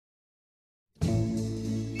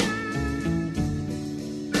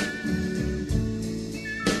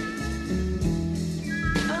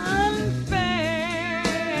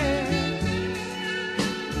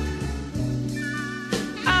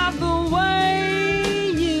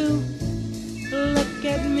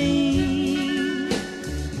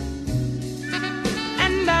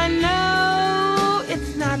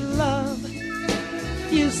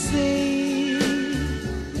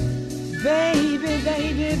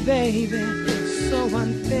baby, so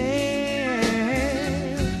unfair.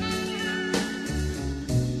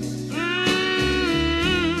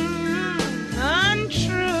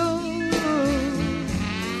 Untrue.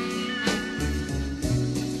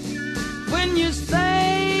 When you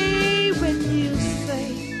say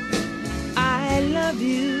I love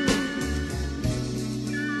you,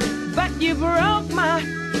 but you broke my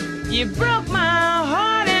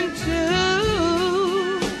heart in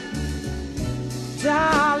two.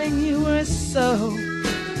 Darling, you were so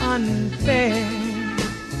unfair.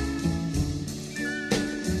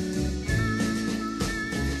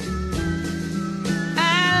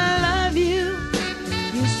 I love you,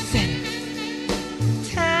 you said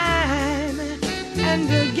it time and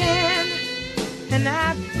again, and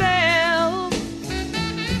I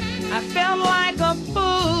felt like a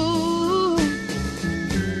fool.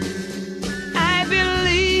 I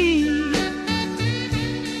believe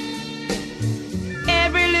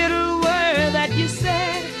every little word that you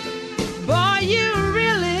said. Boy, you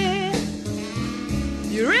really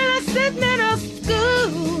sit in a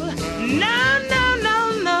school. No, no, no,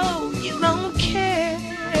 no, you don't care.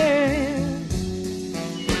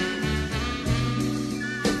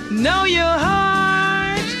 No, your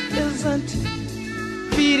heart isn't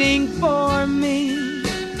beating for me.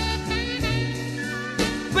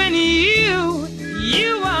 When you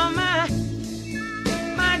are my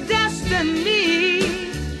destiny.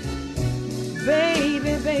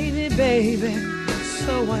 Baby, baby, baby,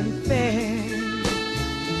 so unfair.